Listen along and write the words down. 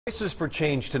Voices for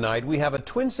Change tonight. We have a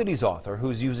Twin Cities author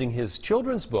who's using his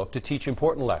children's book to teach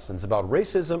important lessons about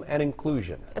racism and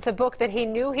inclusion. It's a book that he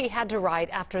knew he had to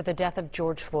write after the death of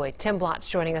George Floyd. Tim Blotz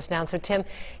joining us now. So Tim,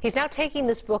 he's now taking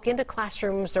this book into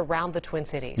classrooms around the Twin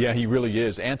Cities. Yeah, he really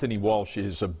is. Anthony Walsh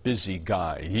is a busy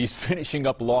guy. He's finishing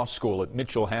up law school at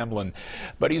Mitchell Hamlin,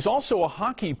 but he's also a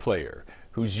hockey player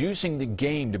who's using the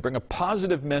game to bring a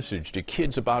positive message to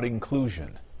kids about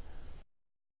inclusion.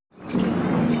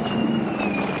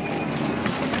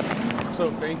 So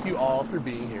thank you all for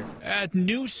being here. At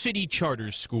New City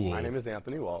Charter School. My name is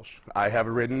Anthony Walsh. I have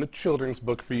written a children's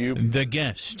book for you. The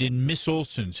guest in Miss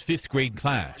Olson's 5th grade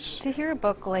class. To hear a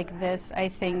book like this, I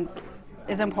think,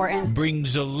 is important.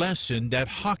 Brings a lesson that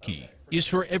hockey is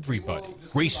for everybody.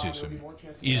 Racism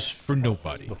is for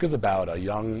nobody. The book is about a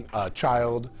young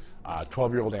child,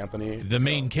 12-year-old Anthony. The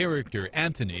main character,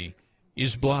 Anthony,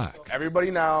 is black.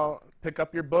 Everybody now pick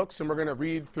up your books and we're going to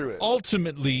read through it.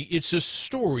 Ultimately, it's a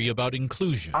story about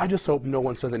inclusion. I just hope no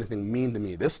one says anything mean to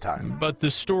me this time. But the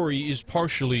story is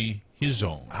partially his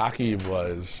own. Hockey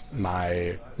was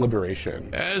my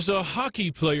liberation. As a hockey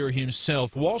player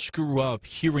himself, Walsh grew up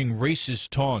hearing racist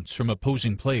taunts from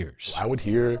opposing players. I would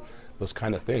hear those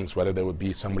kind of things, whether there would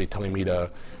be somebody telling me to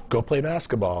go play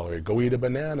basketball or go eat a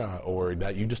banana or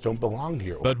that you just don't belong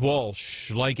here. But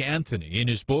Walsh, like Anthony in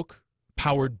his book,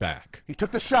 powered back. He took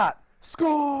the shot.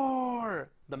 Score!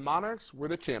 The Monarchs were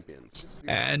the champions.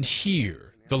 And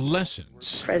here, the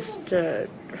lessons Tries to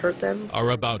hurt them. are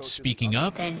about speaking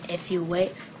up, Then if you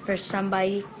wait for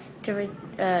somebody to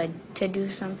do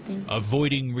something,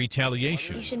 avoiding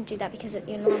retaliation, You shouldn't do that because it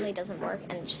normally doesn't work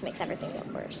and it just makes everything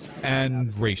get worse.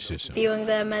 and racism. Viewing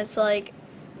them as like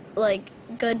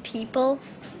good people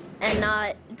and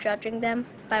not judging them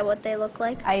by what they look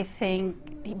like. I think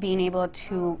being able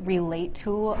to relate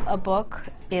to a book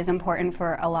is important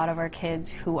for a lot of our kids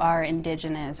who are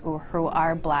indigenous or who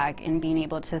are black, and being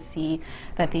able to see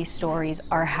that these stories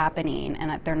are happening and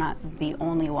that they're not the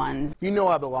only ones. You know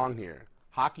I belong here.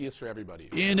 Hockey is for everybody.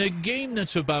 In a game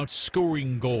that's about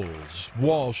scoring goals,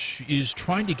 Walsh is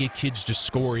trying to get kids to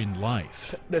score in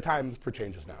life, The time for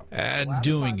change is now. and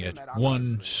doing it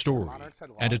one story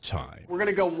at a time. We're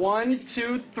gonna go 1,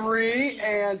 2, 3,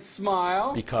 and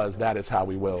smile. Because that is how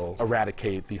we will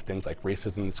eradicate these things like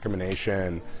racism,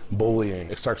 discrimination,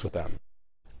 bullying. It starts with them.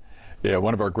 Yeah,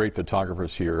 one of our great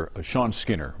photographers here, Sean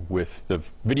Skinner, with the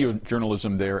video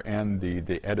journalism there and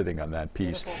the editing on that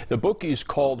piece. Beautiful. The book is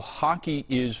called Hockey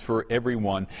is for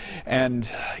Everyone, and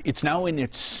it's now in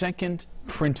its 2nd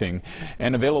printing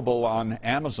and available on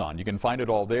Amazon. You can find it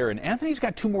all there. And Anthony's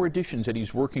got 2 more editions that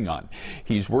he's working on.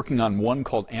 He's working on one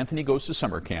called Anthony Goes to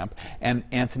Summer Camp and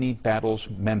Anthony Battles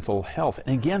Mental Health.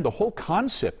 And again, the whole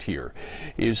concept here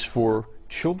is for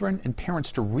children and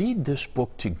parents to read this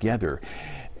book together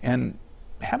and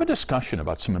have a discussion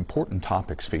about some important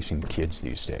topics facing kids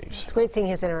these days. It's great seeing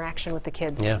his interaction with the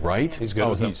kids. Yeah. Right? He's good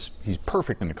with them. He's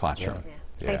perfect in the classroom.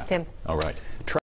 Yeah. Thanks, Tim. All right.